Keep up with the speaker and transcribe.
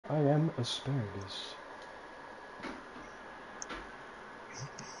I am Asparagus.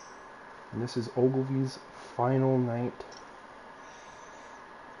 And this is Ogilvy's final night.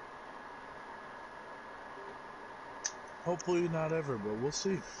 Hopefully not ever, but we'll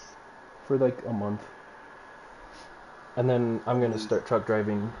see. For like a month. And then I'm going to start truck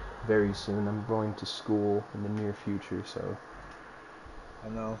driving very soon. I'm going to school in the near future, so. I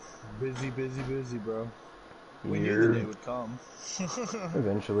know. Busy, busy, busy, bro. We knew the Weird. day would come.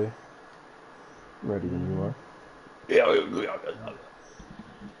 Eventually. I'm ready when you are.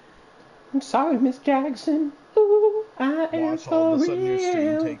 I'm sorry, Miss Jackson. Ooh, I am Watch, all for of a sudden your stream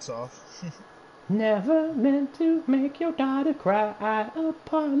real. takes off. Never meant to make your daughter cry. I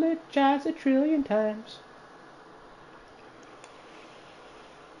apologize 1,000,000,000 times.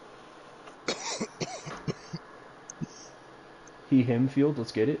 He, him field,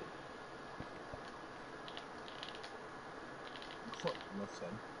 let's get it. Left side.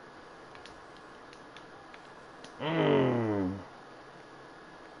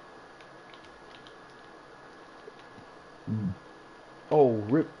 Oh,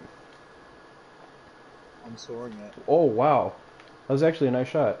 rip. I'm soaring it. Oh, wow. That was actually a nice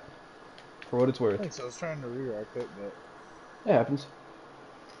shot. For what it's worth. Thanks, I was trying to re-rack it, but... It happens.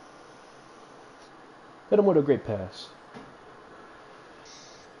 Hit him with a great pass.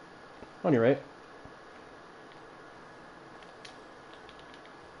 On your right.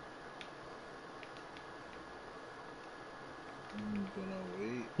 I'm gonna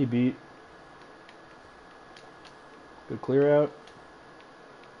wait. He beat. Good clear out.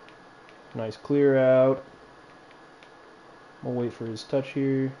 Nice clear out. We'll wait for his touch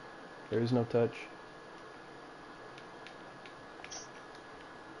here. There is no touch.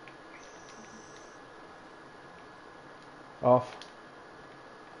 Off.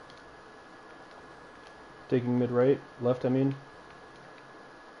 Taking mid right. Left, I mean.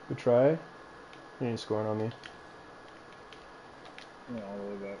 Good try. He ain't scoring on me. Yeah, all the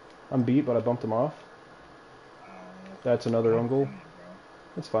way back. I'm beat, but I bumped him off. That's another own goal.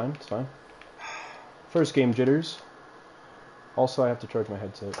 It's fine, it's fine. First game jitters. Also, I have to charge my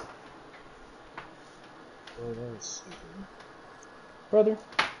headset. Oh, that was stupid. Brother,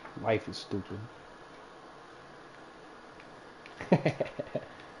 life is stupid.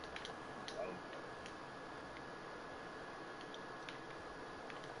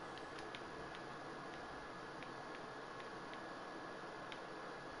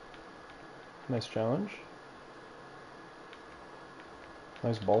 Nice challenge.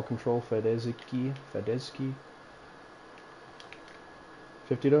 Nice ball control, Fedezki.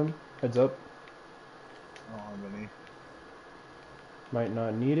 50 to him. Heads up. I don't have any. Might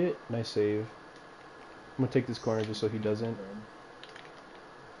not need it. Nice save. I'm gonna take this corner just so he doesn't.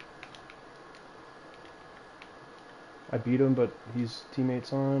 I beat him, but he's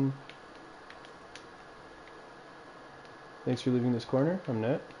teammates on. Thanks for leaving this corner. I'm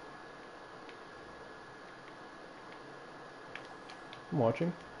net. I'm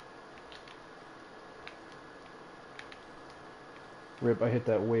watching. Rip, I hit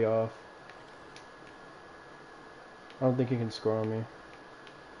that way off. I don't think he can score on me.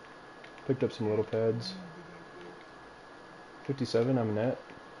 Picked up some little pads. 57, I'm net.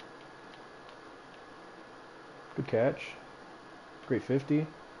 Good catch. Great 50.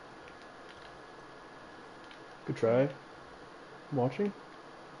 Good try. I'm watching.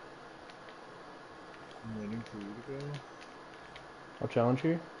 I'm waiting for you to go. I'll challenge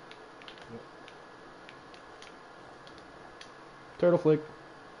here. Yep. Turtle flick.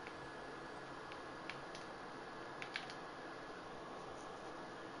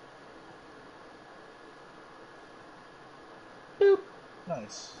 Boop.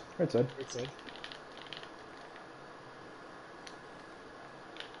 Nice. Right side. Right side.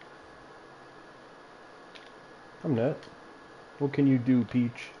 I'm net. What can you do,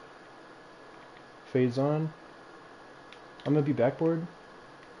 Peach? Phase on. I'm gonna be backboard.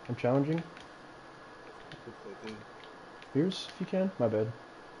 I'm challenging. Here's if you can. My bad.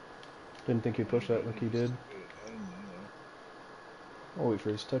 Didn't think he'd push that like he did. I'll wait for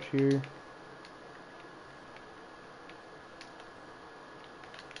his touch here.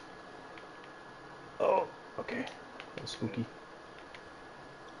 Oh, okay. That was spooky.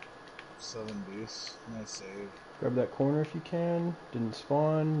 7 base. Nice save. Grab that corner if you can. Didn't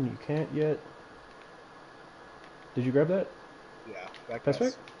spawn. You can't yet. Did you grab that? Yeah. Back pass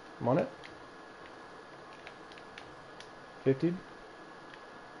back? I'm on it. 50'd.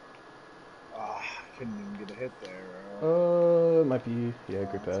 Ah, couldn't even get a hit there. It might be. Yeah,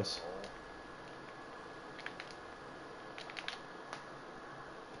 great pass.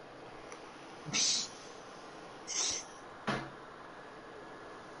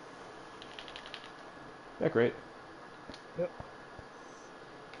 Yeah, great. Yep.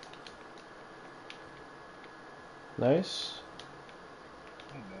 Nice.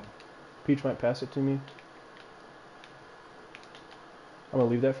 I know. Peach might pass it to me. I'm gonna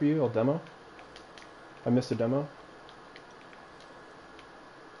leave that for you. I'll demo. I missed a demo.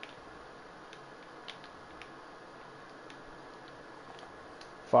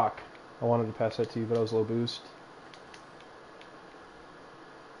 Fuck. I wanted to pass that to you, but I was low boost.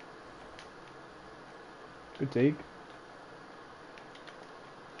 Good take.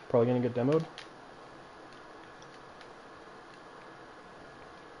 Probably gonna get demoed.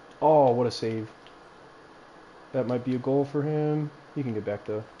 Oh, what a save. That might be a goal for him. He can get back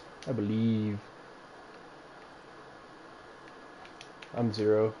though. I believe. I'm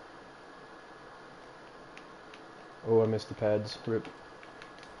 0. Oh, I missed the pads. Rip.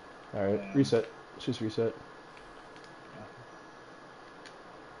 Alright, reset. Let's just reset. Yeah.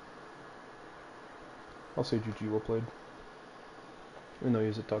 I'll say GG, well played. Even though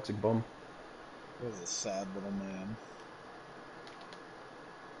he's a toxic bum. He was a sad little man.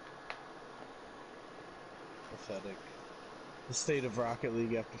 Pathetic. The state of Rocket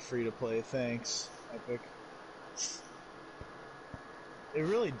League after free to play. Thanks, Epic. It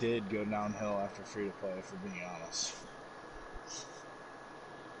really did go downhill after free to play, for being honest.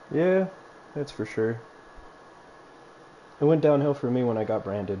 Yeah, that's for sure. It went downhill for me when I got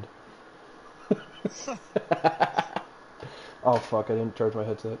branded. Oh fuck, I didn't charge my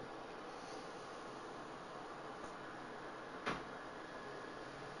headset.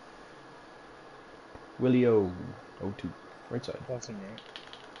 Willie O. 02. Right side. Passing right.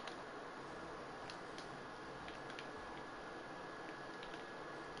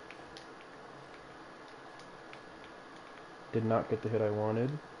 Did not get the hit I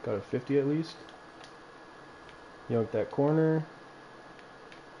wanted. Got a 50 at least. Yoinked that corner.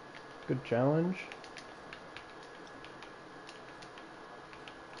 Good challenge.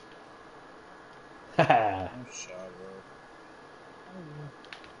 Haha. Nice shot, bro.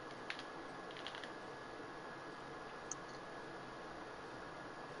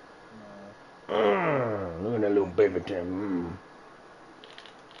 No. Look at that little baby Tim.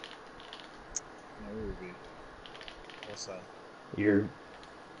 No, Ruby. What's that? You're...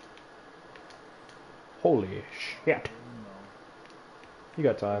 Holy shit. No. You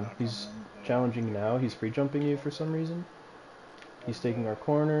got time. He's challenging now. He's free jumping you for some reason. He's taking our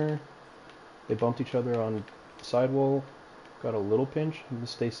corner. They bumped each other on sidewall. Got a little pinch. I'm gonna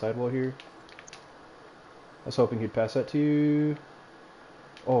stay sidewall here. I was hoping he'd pass that to you.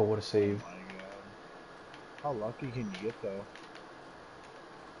 Oh, what a save. Oh my god. How lucky can you get, though?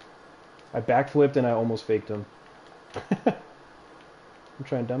 I backflipped and I almost faked him. I'm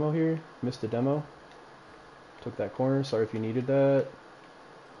trying demo here. Missed the demo. Took that corner. Sorry if you needed that.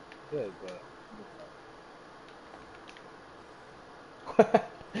 Good, but...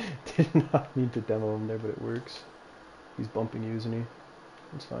 Did not need to demo him there, but it works. He's bumping you, isn't he?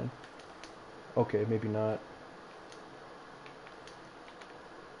 It's fine. Okay, maybe not.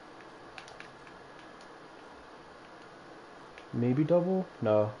 Maybe double?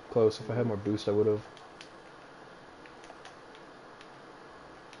 No, close. If I had more boost, I would have.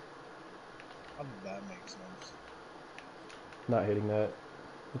 How did that make sense? Not hitting that.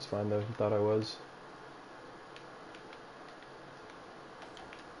 It's fine though. He thought I was.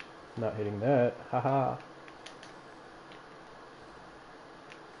 Not hitting that. Haha.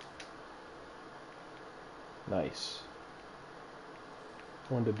 Nice.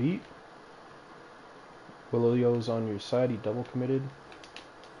 One to beat. Willio's on your side. He double committed.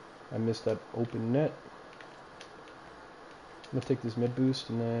 I missed that open net. I'm gonna take this mid boost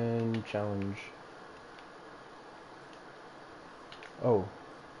and then challenge. Oh.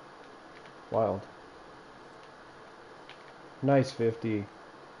 Wild. Nice 50.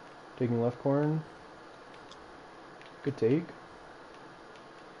 Taking left corner. Good take.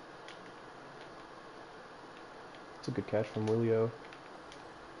 It's a good catch from Willio.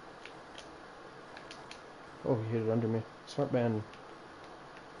 Oh, he hit it under me. Smart man.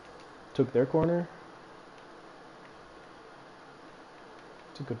 Took their corner.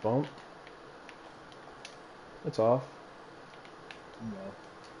 It's a good bump. It's off. No.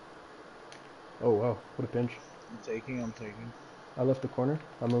 Oh wow, what a pinch. I'm taking. I left the corner.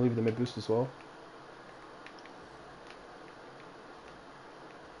 I'm gonna leave the mid boost as well.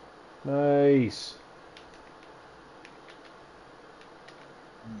 Nice.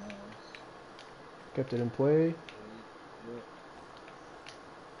 Nice. Kept it in play. Yep.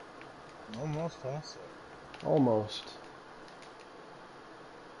 Almost past it. Almost.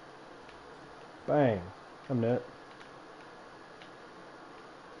 Bang. I'm net.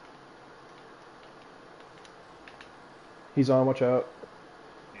 He's on, watch out.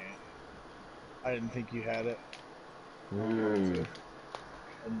 Yeah. I didn't think you had it. Mm.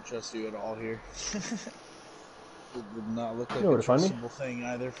 I didn't trust you at all here. It did not look You like know a where to find me? trustable thing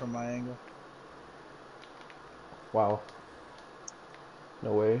either from my angle. Wow.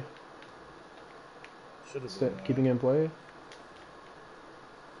 No way. Should have been Keeping it in play.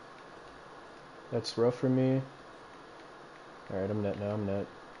 That's rough for me. Alright, I'm net now, I'm net.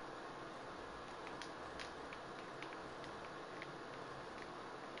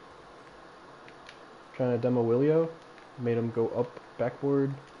 Trying to demo Willio. Made him go up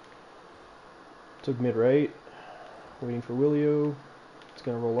backboard. Took mid right. Waiting for Willio. It's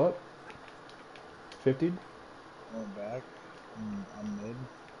gonna roll up. 50'd. Going back. I'm mid.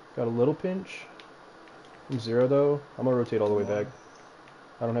 Got a little pinch. I'm 0 though. I'm gonna rotate all the way Come on. back.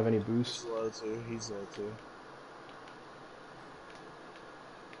 I don't have any boost. He's low too. He's low too.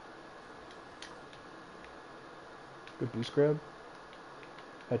 Good boost grab.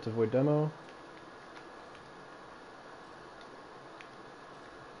 Had to avoid demo.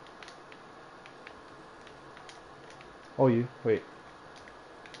 Oh, you. Wait.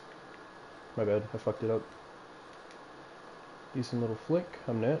 My bad. I fucked it up. Decent little flick.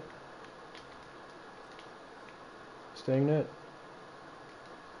 I'm net. Staying net.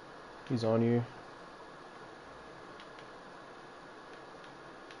 He's on you.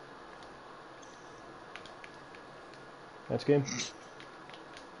 That's game.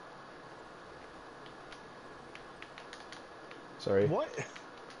 Sorry. What?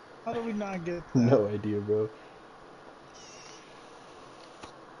 How do we not get that? No idea, bro.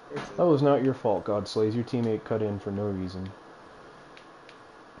 That was not your fault, Godslays. Your teammate cut in for no reason.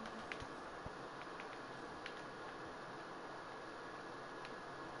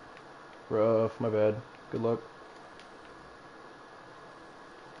 Rough, my bad. Good luck.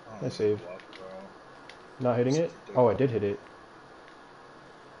 Oh, Nice save. luck, bro. Not hitting it? Oh, I did hit it.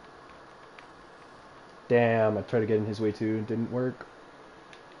 Damn, I tried to get in his way too. It didn't work.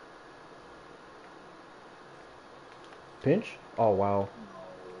 Pinch? Oh, wow.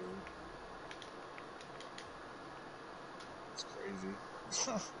 That's crazy.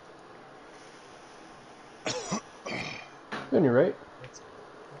 Then you're right.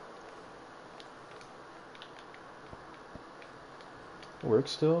 It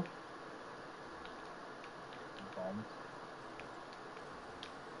works still. Bomb.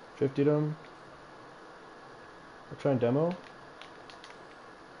 50'd him. I'll try and demo.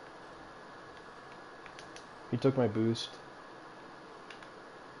 He took my boost.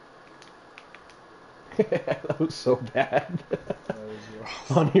 That was so bad. That was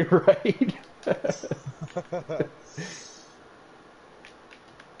rough. On your right.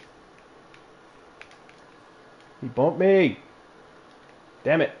 He bumped me.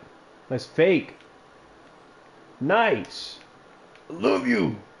 Damn it. Nice fake. Nice. I love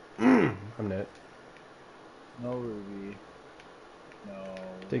you. I'm net. No Ruby. No.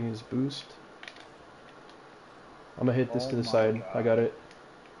 Taking his boost. I'm gonna hit this to the my side. God. I got it.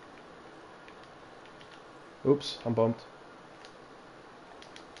 Oops, I'm bumped.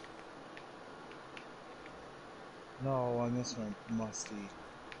 No, I missed my musty.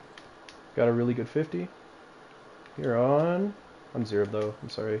 Got a really good 50. You're on. I'm 0 though. I'm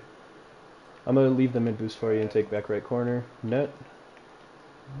sorry. I'm gonna leave the mid boost for you and take back right corner. Net.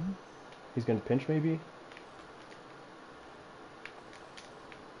 He's gonna pinch maybe.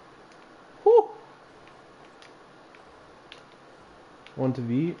 Woo! 1 to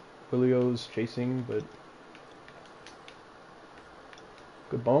V. Willio's chasing, but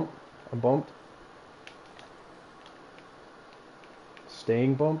good bump. I'm bumped.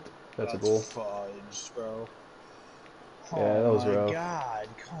 Staying bumped. That's a goal. Fudge, bro. Yeah, that was rough. Oh my God,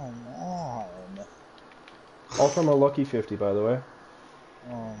 come on. All from a lucky 50, by the way.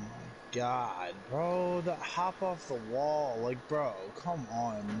 Oh my God, bro. That hop off the wall. Like, bro, come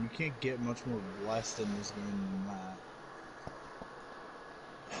on. You can't get much more blessed in this game than that.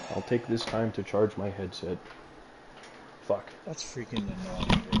 I'll take this time to charge my headset. Fuck. That's freaking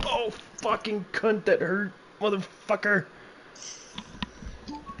annoying, bro. Oh, fucking cunt, that hurt. Motherfucker.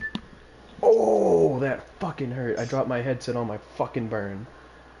 Oh, that fucking hurt. I dropped my headset on my fucking burn.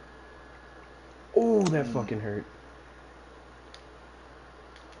 Oh, that fucking hurt.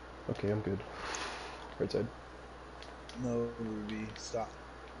 Okay, I'm good. Right side. No, Ruby. Stop.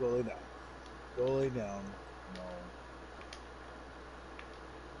 Go lay down. Go lay down. No.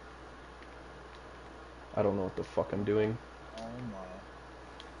 I don't know what the fuck I'm doing. Oh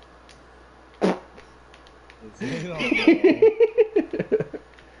my. If they don't know.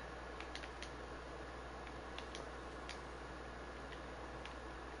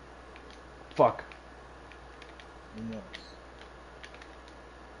 Fuck. Almost.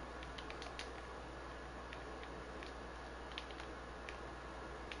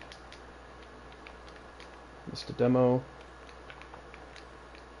 Missed a demo.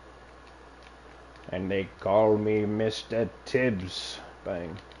 And they call me Mr. Tibbs.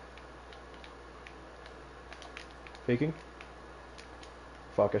 Bang. Faking?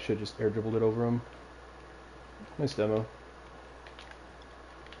 Fuck, I should just air dribbled it over him. Nice demo.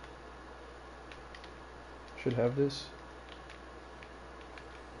 Should have this.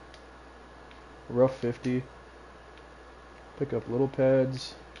 Rough 50. Pick up little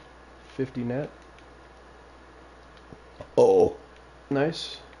pads. 50 net. Oh.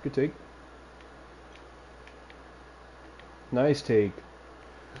 Nice. Good take. Nice take.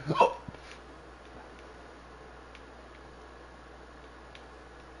 Oh.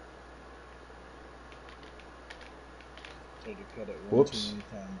 Tried to cut it one Whoops. too many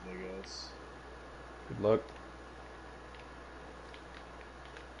times, I guess. Good luck.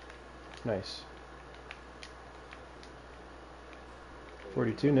 Nice.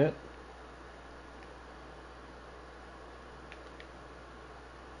 42 net.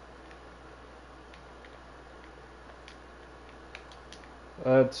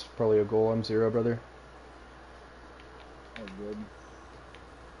 That's probably a goal. I'm 0, brother. Oh, good.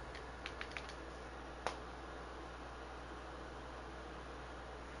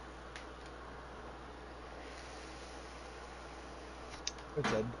 Good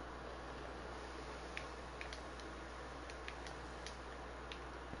said.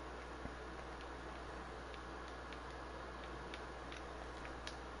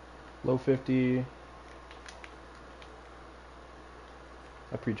 Low 50.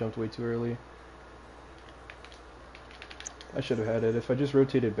 I pre-jumped way too early. I should have had it. If I just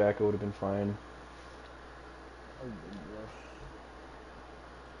rotated back, it would have been fine. Oh, good, bro.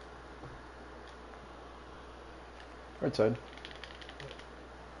 Right side.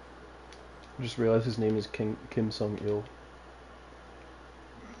 I just realized his name is Kim Sung-il.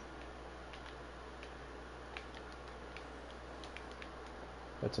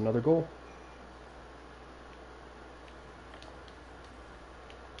 That's another goal.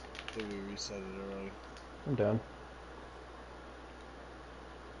 Did we reset it already? I'm down.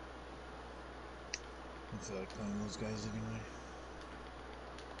 I feel like playing those guys anyway.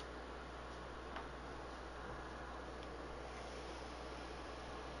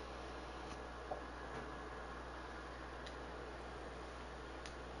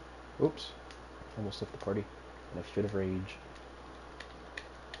 Oops. Almost left the party in a fit of rage.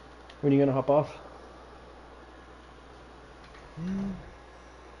 When are you gonna hop off?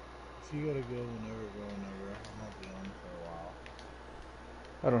 If you gotta go whenever, go whenever. I'm not be on for a while.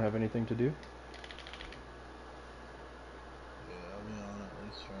 I don't have anything to do. Yeah, I'll be on at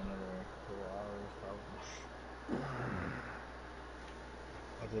least for another 4 hours, probably.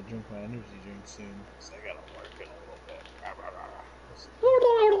 I'll have to drink my energy drink soon, because I gotta work in a little bit.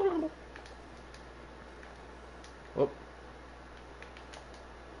 Oh,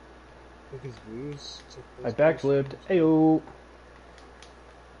 Took his booze. Took I those backflipped. Ayo.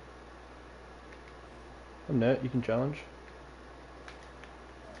 I'm net. You can challenge.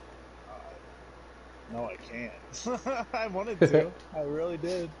 No, I can't. I wanted to. I really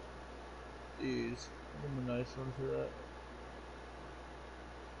did. Jeez. I'm a nice one for that.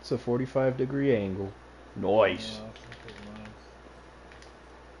 It's a 45-degree angle. Nice. No, that was nice.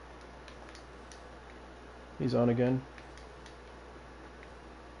 He's on again.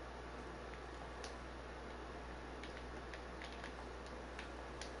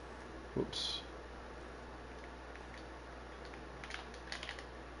 Oops.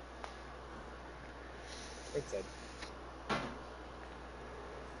 Right side.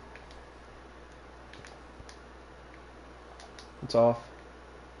 It's off.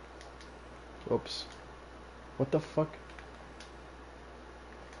 Oops. What the fuck?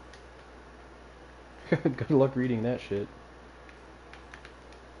 Good luck reading that shit.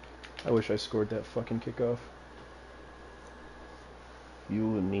 I wish I scored that fucking kickoff.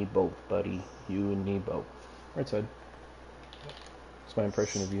 You and me both, buddy. You and me both. Right side. That's my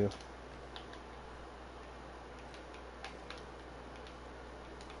impression of you.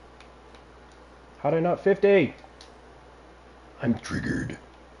 How'd I not 50? I'm triggered.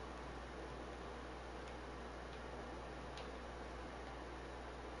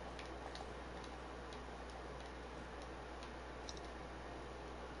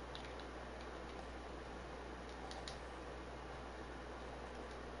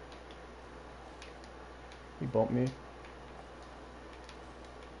 He bumped me.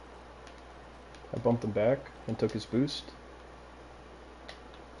 I bumped him back and took his boost.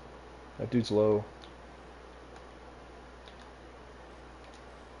 That dude's low.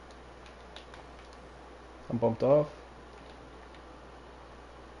 I'm bumped off.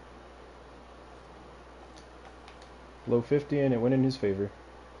 Low 50 and it went in his favor.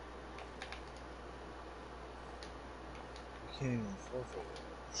 You can't even forfeit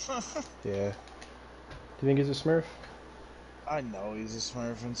it. Yeah. Do you think he's a smurf? I know he's a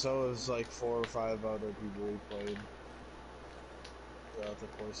smurf, and so is like 4 or 5 other people we played throughout the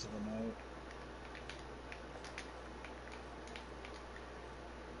course of the night.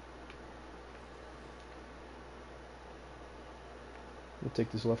 We'll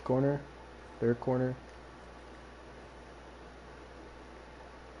take this left corner, third corner.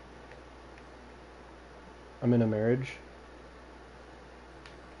 I'm in a marriage.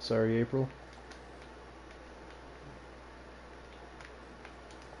 Sorry, April.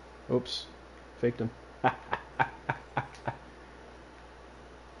 Oops. Faked him. Oh my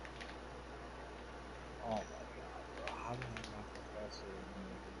god, bro. How did I not go faster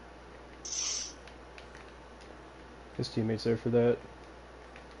than His teammate's there for that.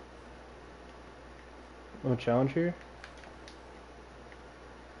 No challenge here?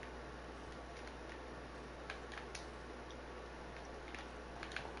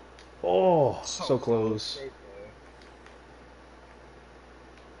 Oh, so close. Right there.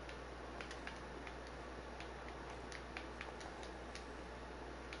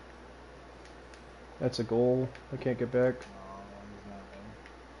 That's a goal. I can't get back. No, he's not there.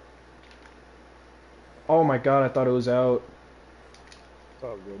 Oh my god, I thought it was out. It's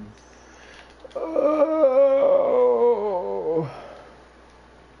all good. Oh.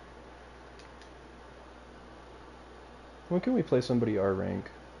 When can we play somebody our rank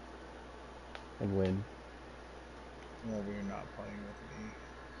and win? Whenever you're not playing with me.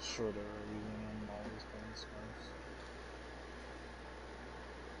 For whatever reason, I'm always playing Smurfs.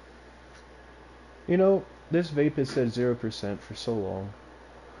 You know, this vape has said 0% for so long.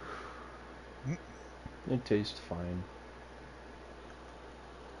 It tastes fine.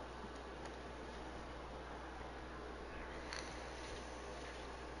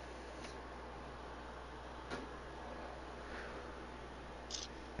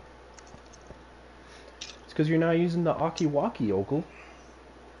 It's because you're not using the Aki-Waki, Ogle.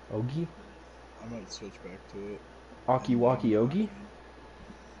 Ogie? I might switch back to it. Aki-Waki Ogie? Blame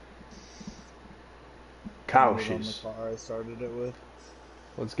it on the Cautious. car I started it with.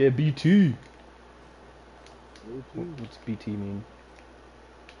 Let's get BT. Bluetooth. What's BT mean?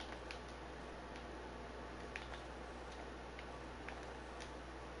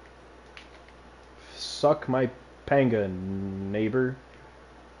 Suck my panga, neighbor.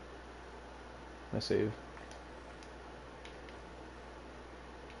 I save.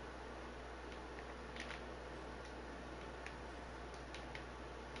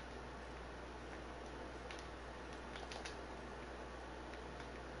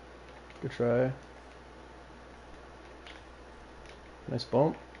 Good try. Nice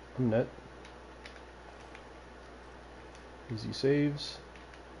bump. I'm net. Easy saves.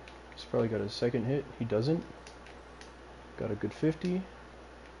 He's probably got a second hit. He doesn't. Got a good 50.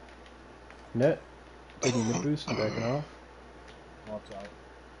 Net. Taking mid boost and backing off. Watch out.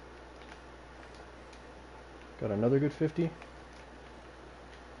 Got another good 50.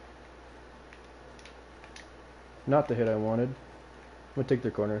 Not the hit I wanted. I'm gonna take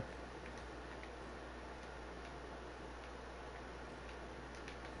their corner.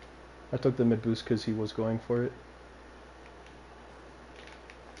 I took the mid boost because he was going for it.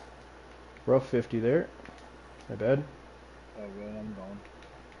 Rough 50 there. My bad. Oh, good, I'm going.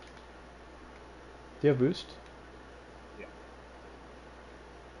 Do you have boost? Yeah.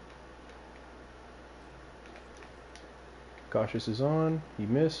 Cautious is on. He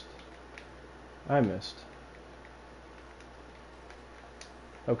missed. I missed.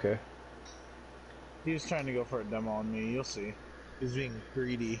 Okay. He was trying to go for a demo on me, you'll see. He's being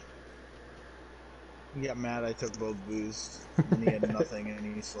greedy. He got mad I took both boosts, and he had nothing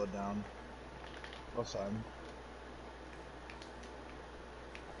and he slowed down. Outside.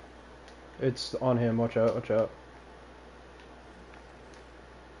 It's on him. Watch out. Watch out.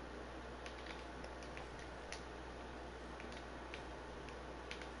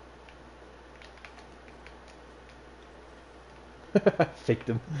 Faked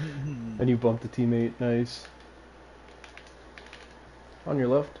him. And you bumped the teammate. Nice. On your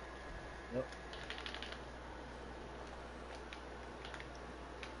left. Yep.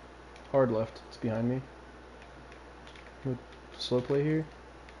 Hard left. It's behind me. Good slow play here.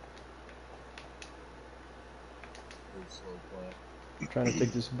 Very slow play. Trying to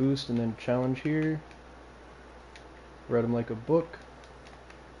take this boost and then challenge here. Read him like a book.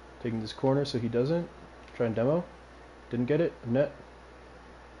 Taking this corner so he doesn't. Try and demo. Didn't get it. Net.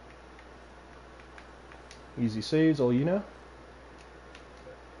 Easy saves, all you know.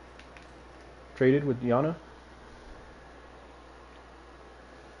 Traded with Yana.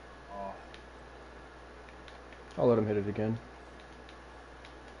 Oh, I'll let him hit it again.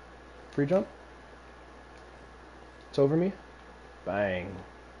 Free jump. It's over me. Bang.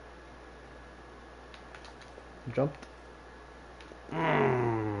 Jumped.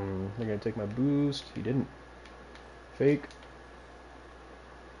 They're gonna take my boost. He didn't. Fake.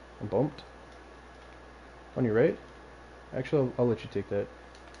 I'm bumped. On your right? Actually, I'll let you take that.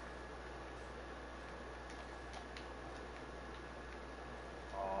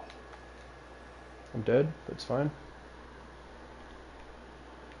 oh. I'm dead. That's fine.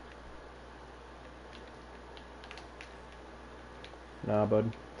 Nah,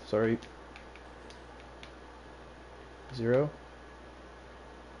 bud. Sorry. 0.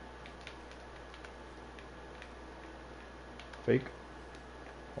 Fake.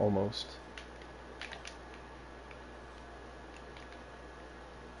 Almost.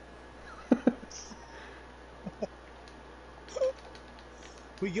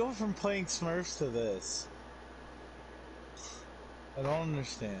 We go from playing Smurfs to this. I don't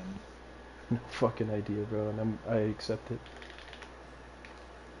understand. No fucking idea, bro, and I accept it.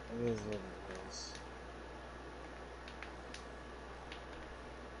 It is what it is.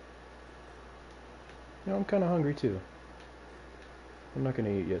 You know, I'm kind of hungry too. I'm not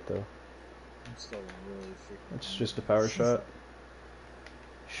gonna eat yet though. I'm still really freaking. It's just a power shot.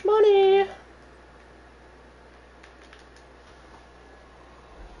 Shmoney!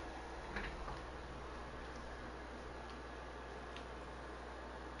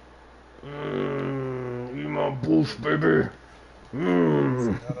 Eat my boost, baby. I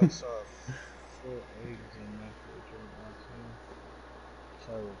forgot I saw 4 eggs in my fridge right now too.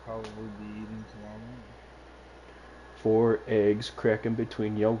 So I will probably be eating tomorrow morning. 4 eggs cracking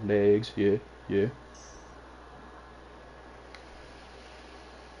between your legs. Yeah, yeah.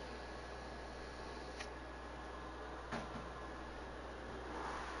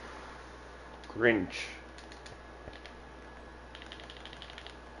 Grinch.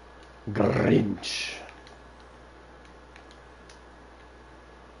 Grinch.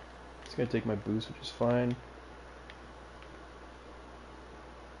 It's gonna take my boost, which is fine.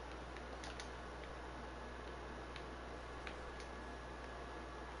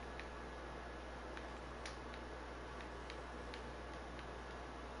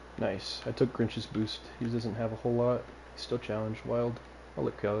 Nice. I took Grinch's boost. He doesn't have a whole lot. He's still challenged. Wild. I'll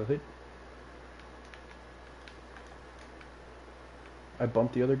let Kyle hit. I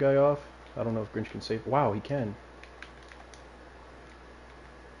bumped the other guy off. I don't know if Grinch can save. Wow, he can.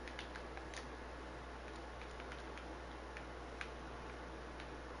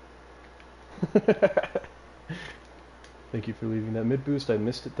 Thank you for leaving that mid boost. I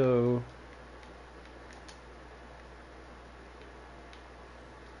missed it though.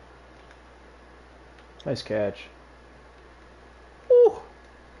 Nice catch. Woo!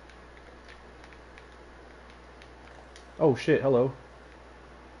 Oh shit, hello.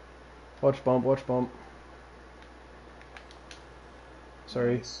 Watch bump, watch bump.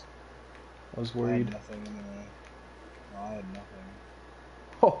 Sorry. Nice. I was I worried. had nothing anyway. No, I had nothing.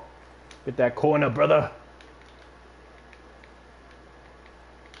 Oh! Get that corner, brother!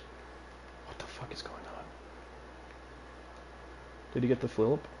 What the fuck is going on? Did he get the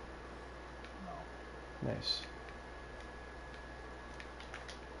flip? No. Nice.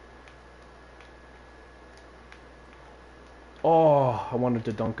 Oh, I wanted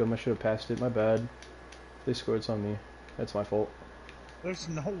to dunk him. I should have passed it. My bad. They scored on me. That's my fault. There's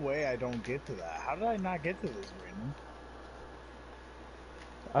no way I don't get to that. How did I not get to this, Brandon?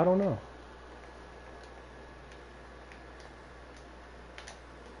 I don't know.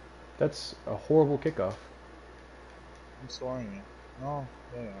 That's a horrible kickoff. I'm scoring it. Oh,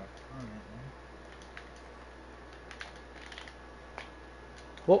 they are. Alright, man.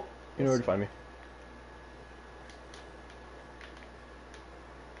 Well, you know where to find me.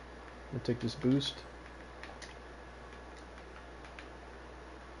 I'm gonna take this boost.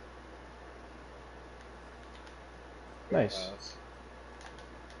 Nice. Pass.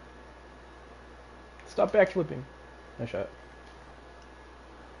 Stop backflipping. Nice shot.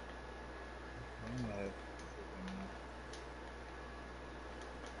 I'm gonna have freaking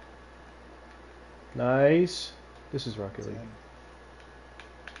Nice. This is Rocket League. 10.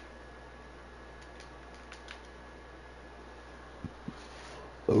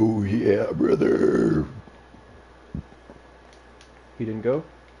 Oh yeah, brother. He didn't go?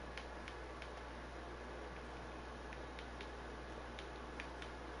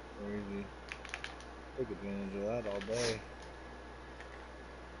 Crazy. Take advantage of that all day.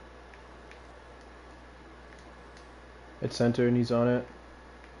 It's center and he's on it.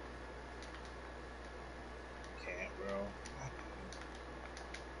 Can't, bro.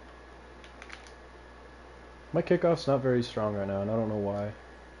 My kickoff's not very strong right now, and I don't know why.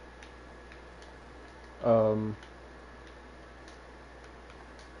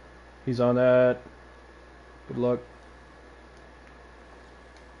 He's on that. Good luck.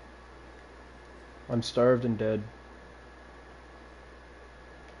 I'm starved and dead.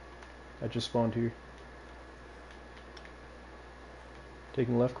 I just spawned here.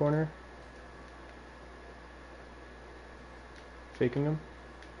 Taking left corner. Faking him.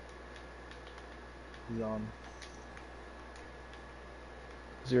 He's on.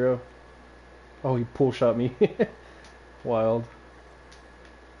 0. Oh, he pull shot me. Wild.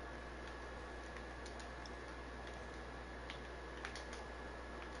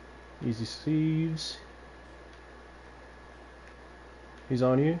 Easy sleeves. He's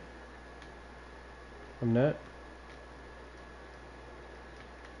on you. I'm net.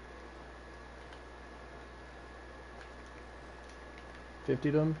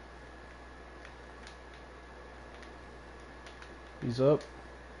 $50'd him. He's up.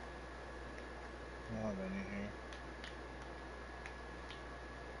 I don't have any here.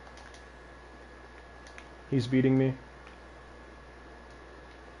 He's beating me.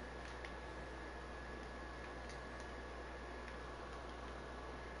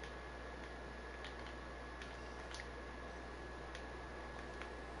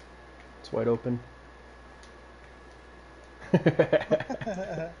 It's wide open.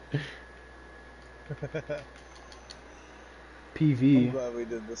 PV. I'm glad we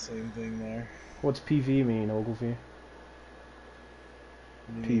did the same thing there. What's PV mean, Ogilvy?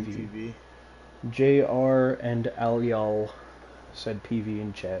 PV. JR and Alyal said PV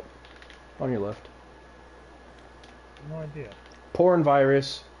in chat. On your left. No idea. Porn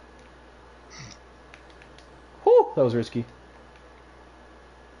virus. Whew, that was risky.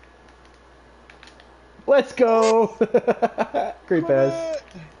 Let's go! Great pass.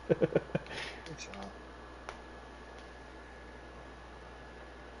 Good shot.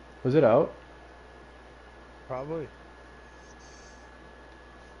 Was it out? Probably.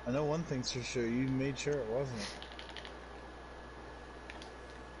 I know one thing's for sure, you made sure it wasn't.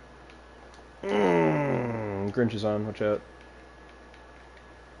 Grinch is on, watch out.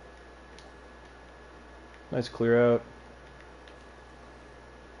 Nice clear out.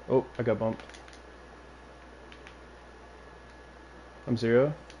 Oh, I got bumped. I'm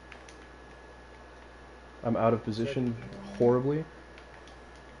 0. I'm out of position horribly.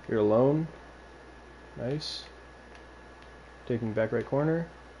 You're alone. Nice. Taking back right corner.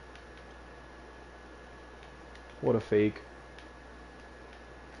 What a fake.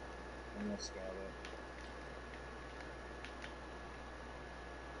 Almost got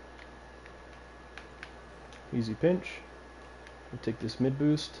it. Easy pinch. I'll take this mid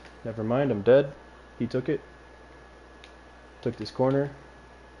boost. Never mind, I'm dead. He took it. Took this corner.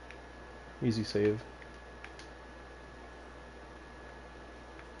 Easy save.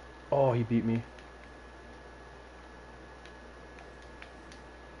 Oh, he beat me.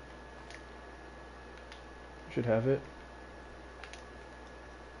 Should have it.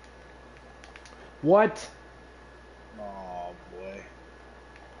 What? Oh boy.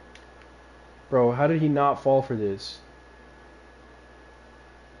 Bro, how did he not fall for this?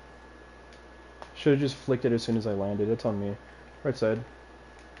 Should have just flicked it as soon as I landed. It's on me. Right side.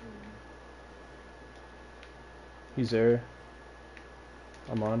 He's there.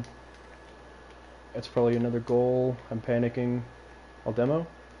 I'm on. That's probably another goal. I'm panicking. I'll demo.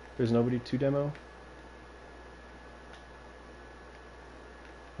 There's nobody to demo.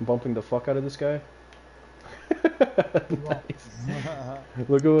 I'm bumping the fuck out of this guy. Nice.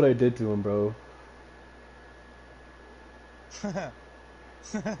 Look at what I did to him, bro. I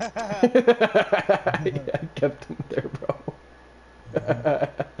kept him there, bro.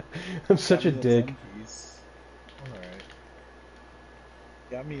 I'm such a dick. Alright.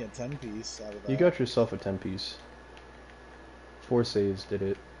 Got me a 10 piece out of that. You got yourself a 10 piece. 4 saves did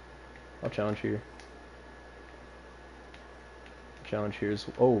it. I'll challenge here. Challenge here is...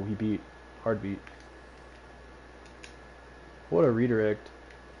 Oh, he beat. Hard beat. What a redirect.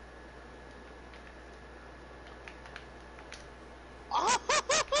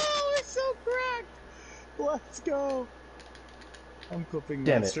 Oh, it's so cracked! Let's go! I'm clipping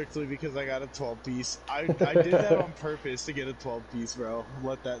Damn that it. strictly because I got a 12 piece. I did that on purpose to get a 12 piece, bro.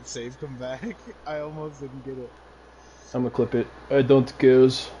 Let that save come back. I almost didn't get it. I'm gonna clip it. I don't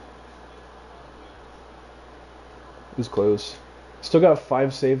goes. It was close. Still got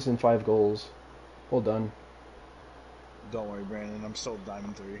 5 saves and 5 goals. Well done. Don't worry, Brandon. I'm still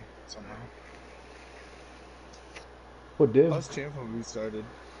Diamond 3 somehow. What div? I was champ when we started.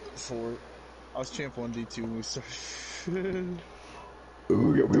 I was champ 1v2 when we started.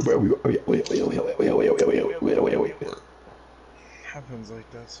 Happens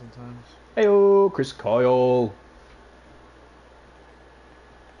like that sometimes. Heyo, Chris Kyle.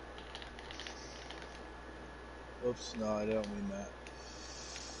 Oops, no, I don't mean that.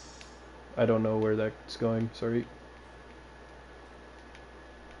 I don't know where that's going, sorry.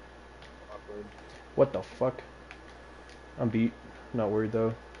 Awkward. What the fuck? I'm beat. Not worried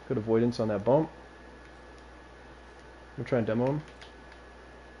though. Good avoidance on that bump. We'll try and demo him.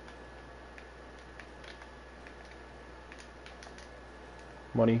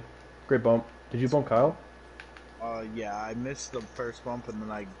 Money. Great bump. Did you bump Kyle? Yeah, I missed the first bump and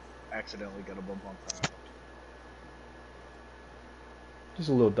then I accidentally got a bump on Kyle. Just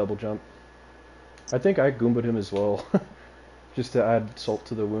a little double jump. I think I goomba'd him as well. Just to add salt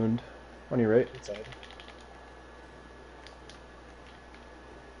to the wound. On your right. Inside.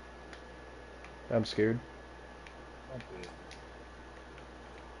 I'm scared. Don't be.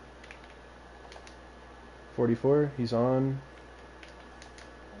 44. He's on.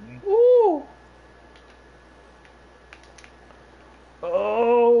 Funny. Ooh!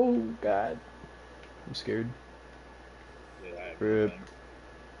 Oh, God. I'm scared. Yeah, I have Rip. nothing.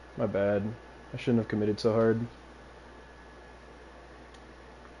 My bad. I shouldn't have committed so hard.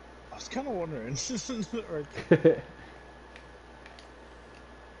 I was kind of wondering. Right.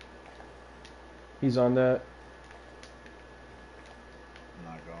 He's on that. I'm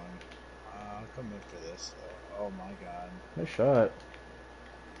not going. I'll come in for this. Oh my god. Nice shot.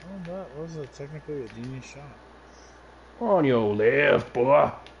 Oh, that was technically a genius shot. On your left,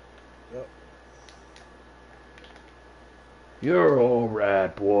 boy. Yep. You're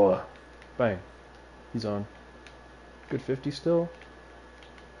alright, boy. Bang. He's on. Good 50 still.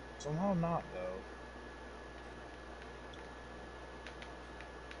 Somehow not, though.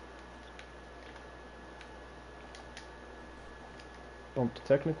 Bump to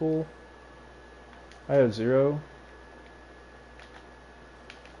technical. I have 0.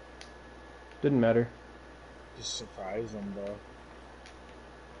 Didn't matter. Just surprise them, bro.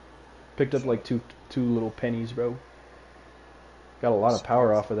 Picked up like two little pennies, bro. Got a lot of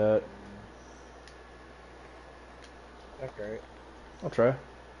power off of that. That's great. I'll try.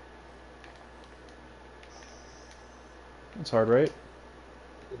 It's hard, right?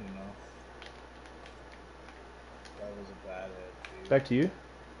 Good enough. That was a bad hit, dude. Back to you.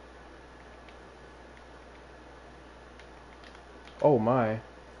 Oh my.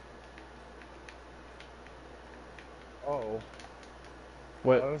 Oh.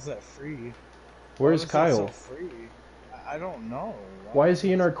 What? Why was that free? Where's Why was Kyle? that so free? I don't know. Why is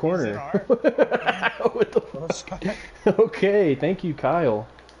he in our corner? He's in our corner. What the fuck? Okay, thank you, Kyle.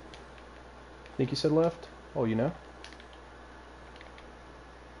 Think you said left? Oh, you know?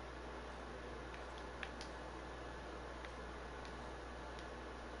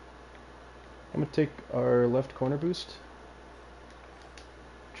 I'm gonna take our left corner boost.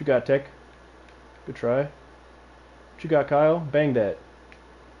 What you got, Tech? Good try. What you got, Kyle? Bang that.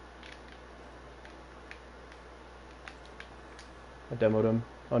 I demoed him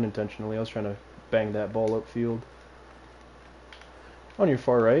unintentionally. I was trying to bang that ball upfield. On your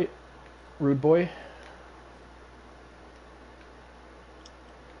far right, rude boy.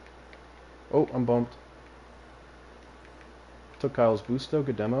 Oh, I'm bumped. Took Kyle's boost though.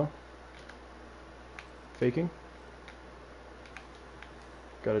 Good demo. Faking.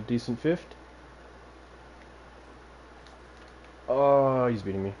 Got a decent 5th. Oh, he's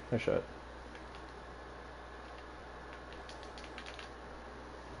beating me. Nice shot.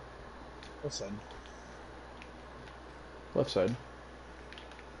 What side? Left side.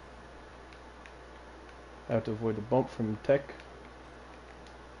 I have to avoid the bump from Tech.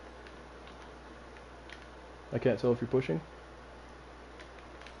 I can't tell if you're pushing.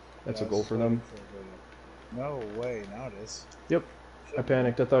 That's a goal for them. No way, now it is. Yep. I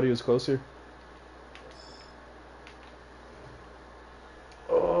panicked. I thought he was closer.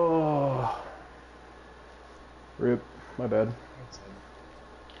 Oh. Rip. My bad.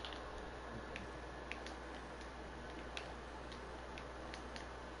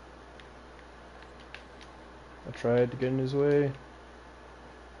 I tried to get in his way.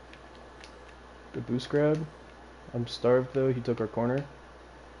 Good boost grab. I'm starved though. He took our corner.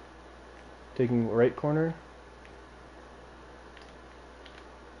 Taking right corner.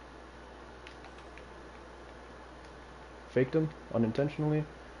 Faked him unintentionally.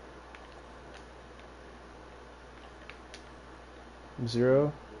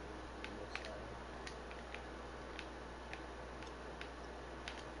 0.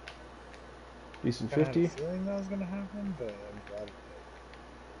 Decent I had a 50. feeling that was gonna happen, but I'm glad it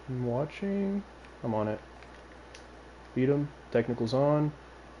I'm watching. I'm on it. Beat him. Technical's on.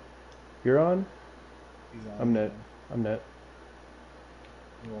 You're on? did. He's on. I'm net. I'm net.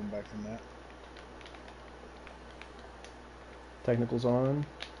 I'm going back to net. Technical's on.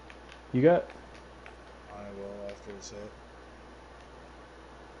 You got? I will after this hit.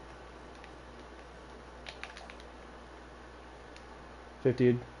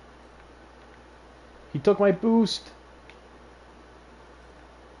 $50. He took my boost.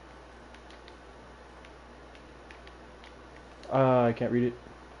 I can't read it.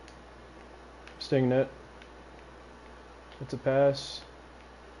 Staying net. It's a pass.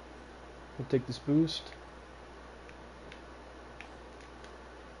 We'll take this boost.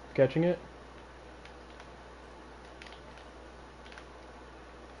 Catching it.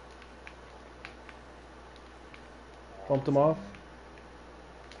 Bumped him off.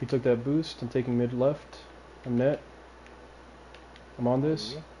 He took that boost. I'm taking mid left. I'm net. I'm on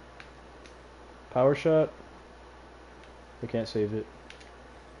this. Power shot. They can't save it.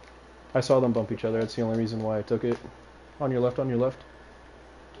 I saw them bump each other. That's the only reason why I took it. On your left, on your left.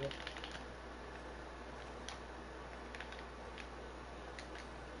 Yep.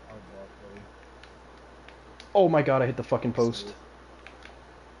 I'll block, buddy. Oh my god, I hit the fucking post.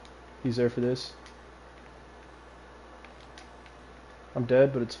 He's there for this. I'm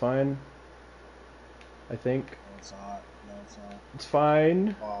dead, but it's fine. I think. No, it's not. No, it's not. It's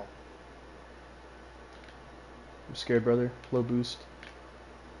fine. Wow. I'm scared, brother. Low boost.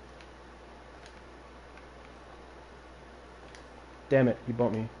 Damn it, he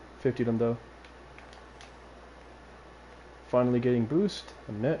bumped me. 50'd him though. Finally getting boost.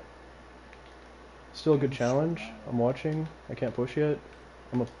 I'm net. Still a good challenge. I'm watching. I can't push yet.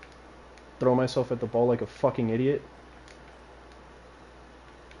 I'm gonna throw myself at the ball like a fucking idiot.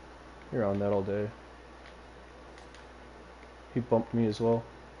 You're on that all day. He bumped me as well.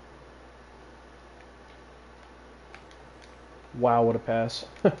 Wow, what a pass.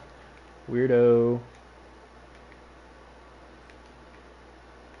 Weirdo.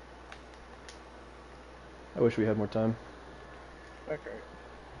 I wish we had more time. Okay.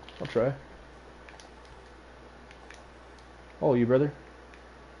 I'll try. Oh, you brother?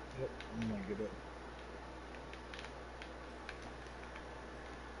 Yep, I'm gonna get it.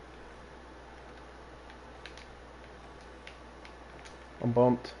 I'm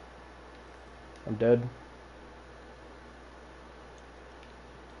bumped. I'm dead.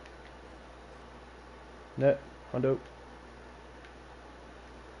 Net. Hundo.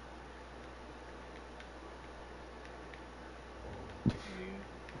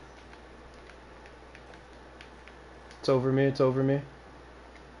 It's over me, it's over me.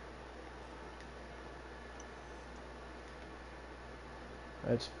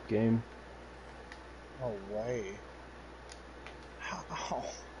 That's game. No way. How?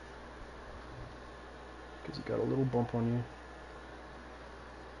 Because you got a little bump on you.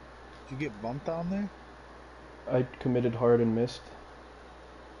 Did you get bumped down there? I committed hard and missed.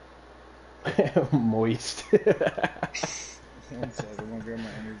 Moist. 1 second, I'm gonna grab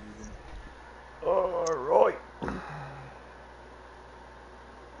my energy drink. Alright.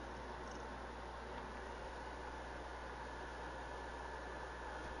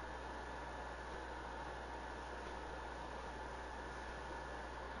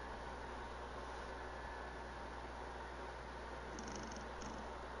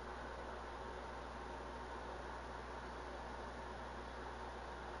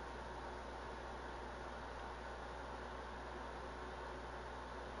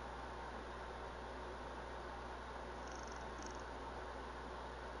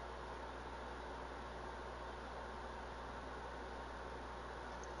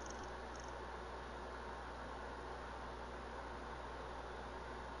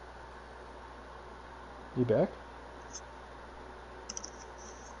 You back?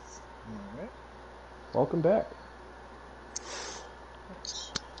 Alright. Welcome back.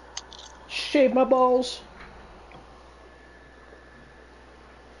 Shave my balls.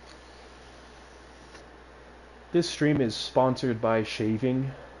 This stream is sponsored by shaving.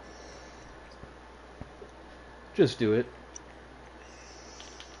 Just do it.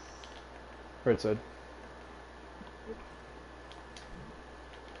 Right side.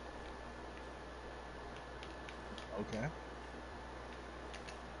 Okay.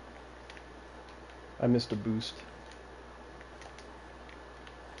 I missed a boost.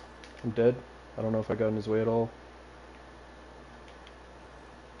 I'm dead. I don't know if I got in his way at all.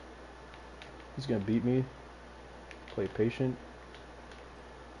 He's gonna beat me. Play patient.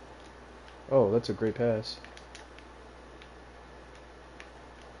 Oh, that's a great pass.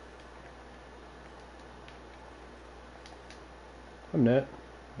 I'm net.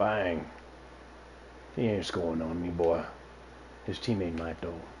 Bang. He ain't scoring on me, boy. His teammate might,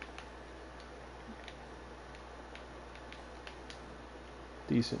 though.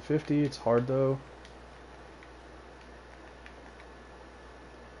 Decent 50. It's hard, though.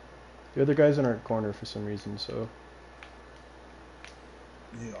 The other guy's in our corner for some reason, so...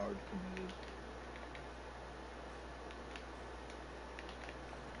 They are committed.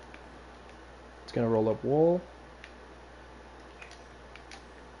 It's gonna roll up wall.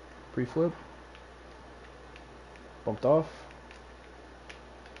 Pre-flip. Bumped off.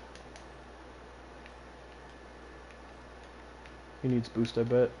 He needs boost, I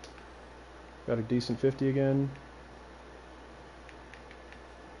bet. Got a decent 50 again.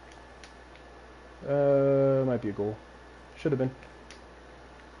 Might be a goal. Should have been.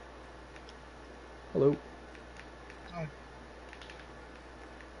 Hello. Hi.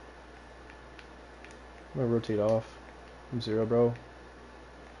 I'm gonna rotate off. I'm 0, bro.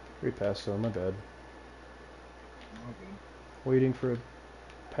 Great pass though, my bad. Okay. Waiting for a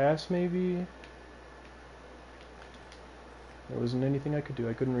pass, maybe? There wasn't anything I could do.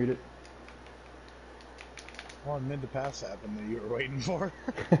 I couldn't read it. Well, mid the pass happened that you were waiting for.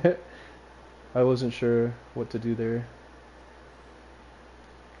 I wasn't sure what to do there.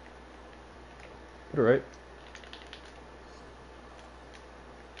 But alright.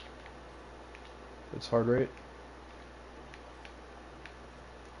 It's hard right.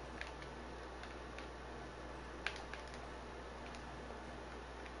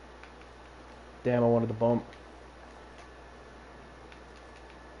 Damn, I wanted the bump.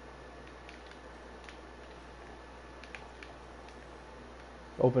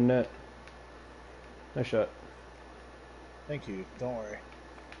 Open net. Nice shot. Thank you. Don't worry.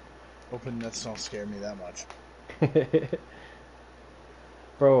 Open nets don't scare me that much.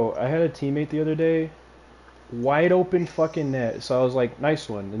 Bro, I had a teammate the other day, wide open fucking net, so I was like, nice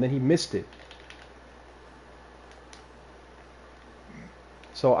one, and then he missed it.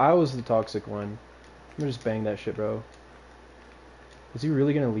 So I was the toxic one. I'm gonna just bang that shit, bro. Is he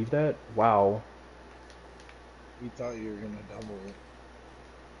really gonna leave that? Wow. We thought you were gonna double it.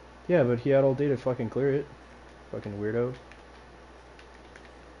 Yeah, but he had all day to fucking clear it. Fucking weirdo.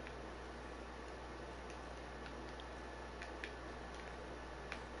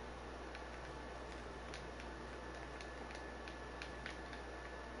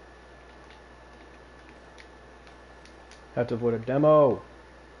 Have to avoid a demo.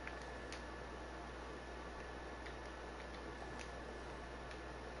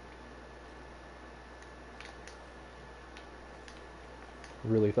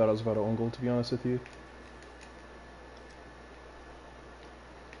 Really thought I was about to own goal, to be honest with you.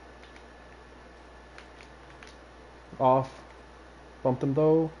 Off. Bumped him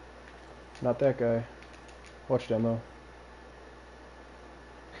though. Not that guy. Watch demo.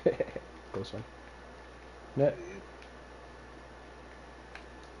 Close one. Net.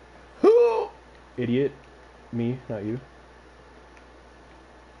 Idiot. Me, not you.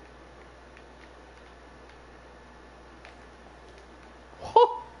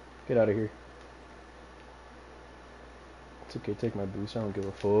 Get out of here. It's okay, take my boost. I don't give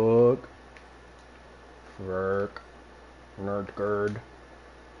a fuck. Frk. Nerd gird.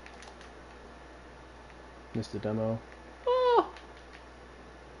 Missed the demo. Oh.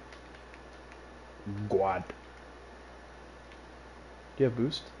 Guad. Do you have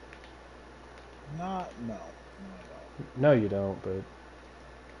boost? No, I don't. No, you don't, but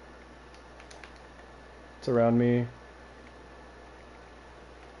it's around me.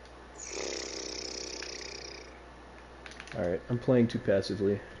 Alright, I'm playing too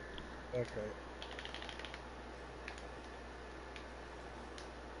passively. Okay.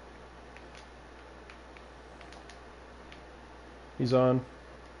 He's on.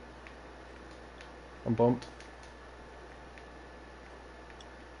 I'm bumped.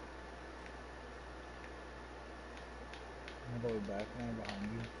 I'm going back now behind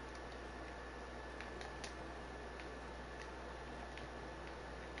you.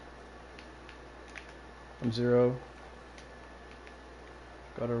 I'm 0.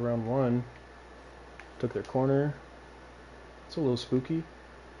 Got her around 1. Took their corner. It's a little spooky.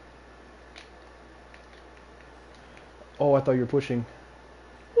 Oh, I thought you were pushing.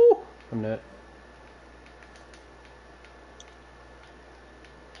 Woo! I'm net.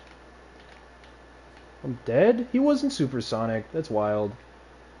 I'm dead? He wasn't supersonic. That's wild.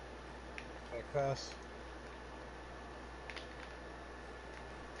 Back pass.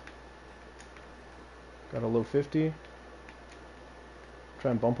 Got a low 50. Try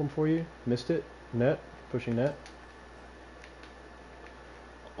and bump him for you. Missed it. Net. Pushing net.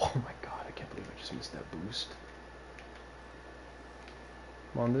 Oh my god, I can't believe I just missed that boost.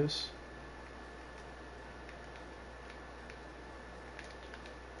 I'm on this.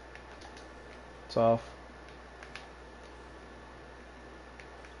 It's off.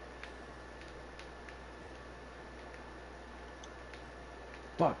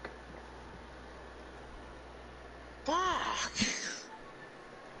 Fuck. Fuck!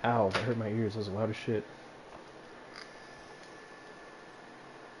 Ow, that hurt my ears. That was loud as shit.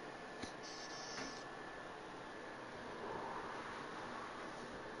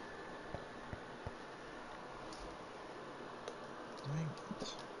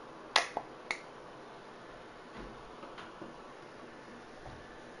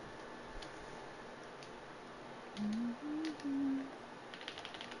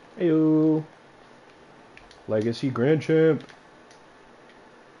 Ayo. Legacy Grand Champ.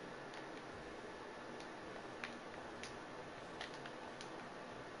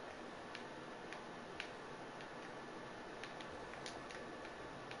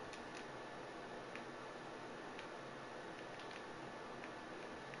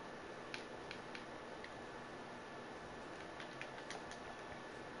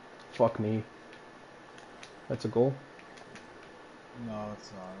 Fuck me. That's a goal? No,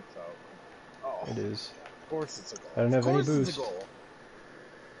 it's not. It's out. Oh. It is. Of course it's a goal. I don't have any boost. Of course it's a goal.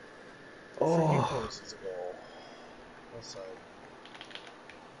 Freaking Oh. course it's a goal. Left side.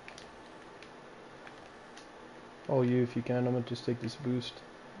 Oh, you, if you can, I'm gonna just take this boost.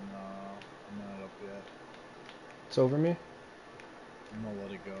 No, I'm not up yet. It's over me? I'm gonna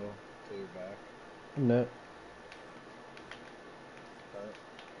let it go till you're back. I'm net. Cut.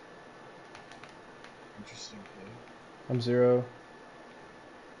 Interesting play. I'm 0.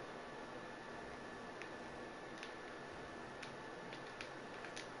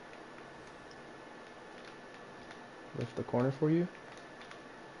 Lift the corner for you.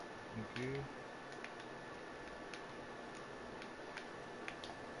 Thank you.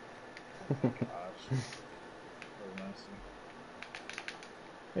 Oh my gosh. So messy.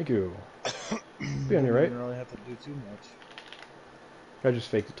 Thank you. Be on your right. You don't really have to do too much. I just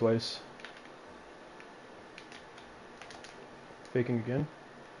faked it twice. Faking again.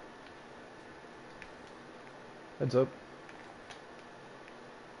 Heads up.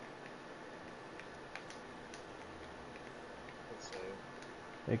 Let's say.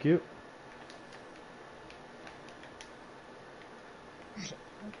 Thank you. Okay.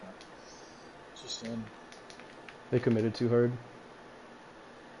 It's just in. They committed too hard.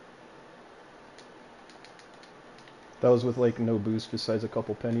 That was with like no boost besides a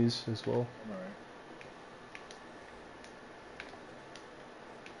couple pennies as well. Alright.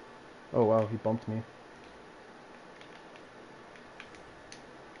 Oh wow, he bumped me. I'm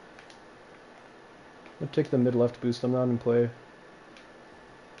gonna take the mid left boost, I'm not in play.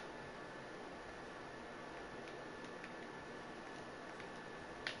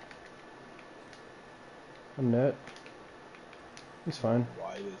 I'm net. He's fine.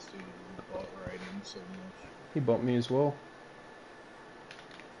 Why this dude is butt riding so much? He bumped me as well.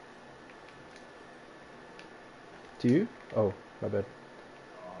 To you? Oh, my bad.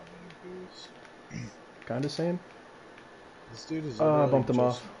 Oh, man, boost. Kinda same. This dude is I literally bumped him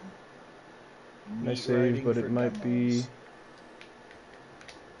just off. meat Nice save, riding but for it might be... demos.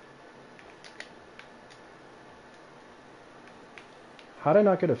 How'd I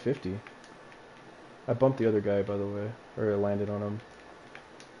not get a 50? I bumped the other guy, by the way. Or I landed on him.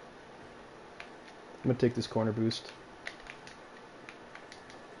 I'm gonna take this corner boost.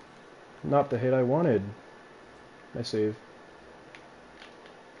 Not the hit I wanted. Nice save.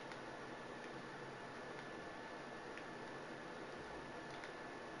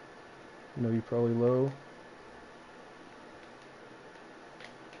 I know you're probably low.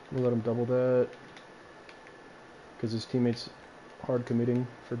 We'll let him double that. Because his teammates hard committing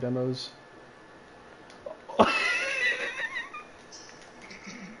for demos.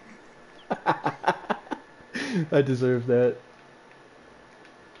 I deserve that.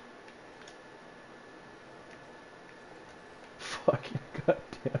 Fucking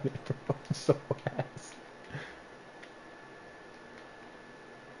goddamn it, bro. I'm so ass.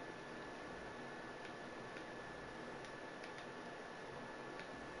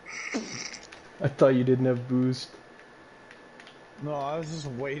 I thought you didn't have boost. No, I was just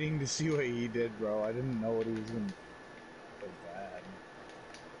waiting to see what he did, bro. I didn't know what he was gonna so bad.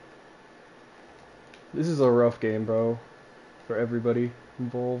 This is a rough game, bro. For everybody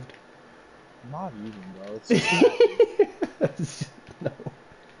involved. Not even, bro. It's just that. That's, no.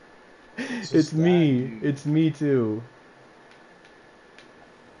 It's, It's just me. that, dude. It's me too.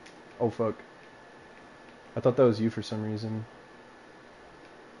 Oh fuck. I thought that was you for some reason.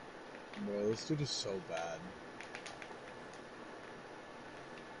 Bro, this dude is so bad.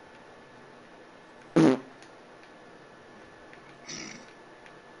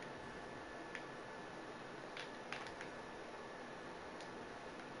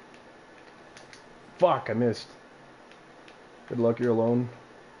 Fuck, I missed. Good luck, you're alone.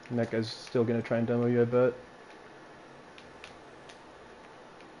 And that guy's still gonna try and demo you, I bet.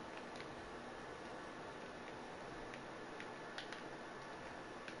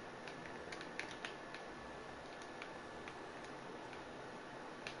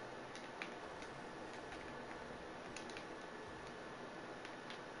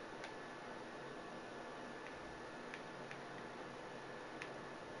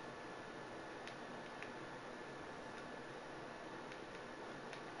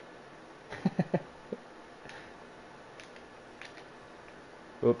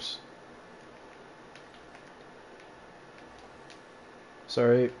 Oops.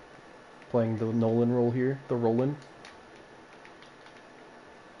 Sorry, playing the Nolan role here, the Roland.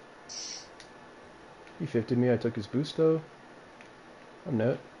 He 50'd me, I took his boost though. I'm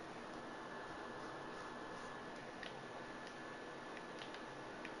net.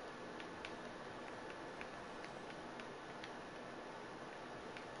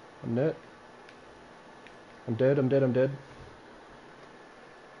 I'm net. I'm dead, I'm dead, I'm dead.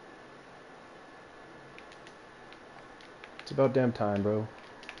 It's about damn time, bro.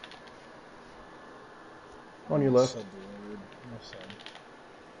 On your left. Said the word. No said.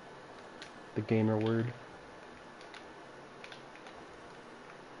 The gamer word.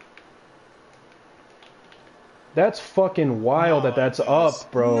 That's fucking wild that that's up,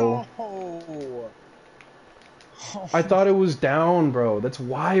 bro. No. Oh I thought it was down, bro. That's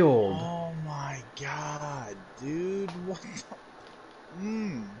wild. Oh my god, dude. What the...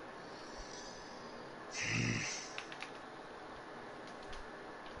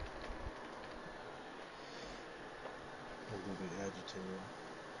 A little bit agitated.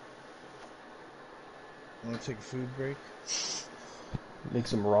 Want to take a food break? Make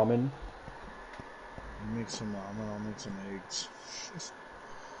some ramen. Make some ramen, I'll make some eggs.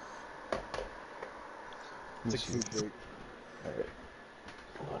 Take a food break. Alright.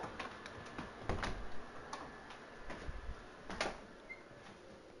 Hold on.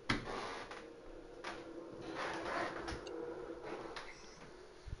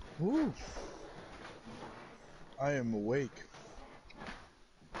 Woo! I am awake.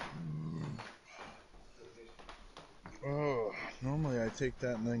 Oh, normally I take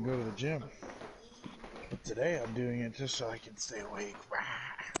that and then go to the gym. But today I'm doing it just so I can stay awake.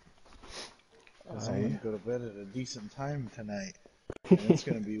 Because I'm going to go to bed at a decent time tonight. And it's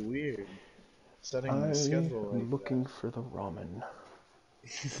going to be weird. Setting my schedule like I'm looking for the ramen.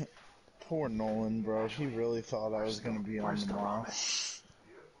 Poor Nolan, bro. He really thought I was going to be on the mall.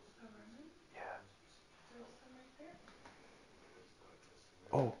 Yeah.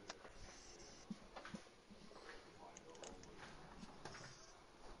 Oh.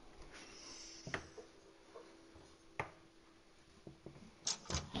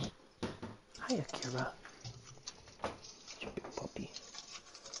 Hi, Akira. You big puppy.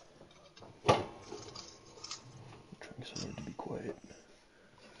 I'm trying somewhere to be quiet.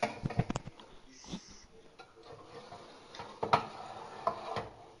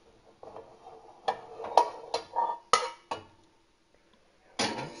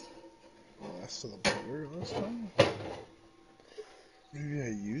 Last of the burger last time? Maybe I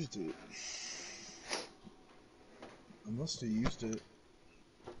used it. I must have used it.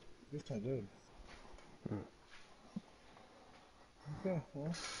 Yes, I did. Okay,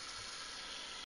 well.